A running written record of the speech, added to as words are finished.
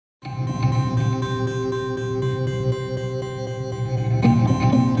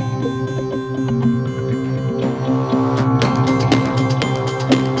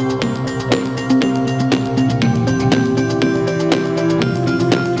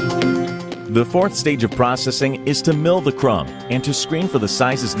The fourth stage of processing is to mill the crumb and to screen for the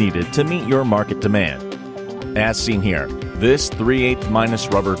sizes needed to meet your market demand. As seen here, this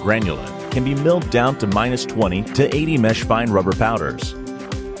 3/8 rubber granulate can be milled down to -20 to 80 mesh fine rubber powders.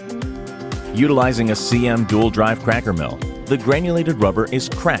 Utilizing a CM Dual Drive Crackermill, the granulated rubber is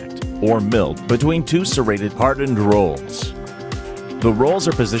cracked or milled between two serrated hardened rolls. The rolls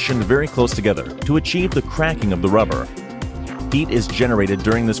are positioned very close together to achieve the cracking of the rubber. Heat is generated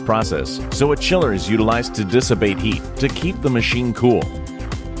during this process, so a chiller is utilized to dissipate heat to keep the machine cool.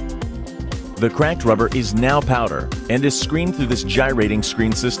 The cracked rubber is now powder and is screened through this gyrating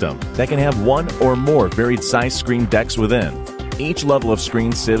screen system that can have one or more varied size screen decks within. Each level of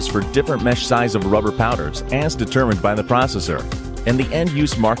screen sieves for different mesh size of rubber powders as determined by the processor and the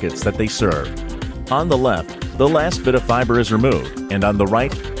end-use markets that they serve. On the left, the last bit of fiber is removed, and on the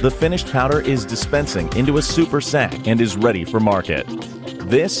right, the finished powder is dispensing into a super sack and is ready for market.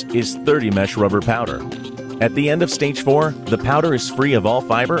 This is 30 mesh rubber powder. At the end of stage 4, the powder is free of all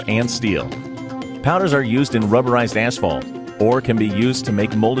fiber and steel. Powders are used in rubberized asphalt or can be used to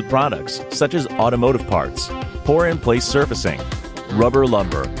make molded products such as automotive parts, pour-in-place surfacing, rubber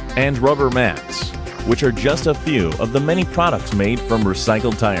lumber, and rubber mats, which are just a few of the many products made from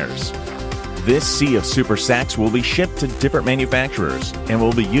recycled tires. This sea of super sacks will be shipped to different manufacturers and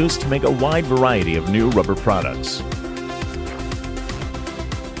will be used to make a wide variety of new rubber products.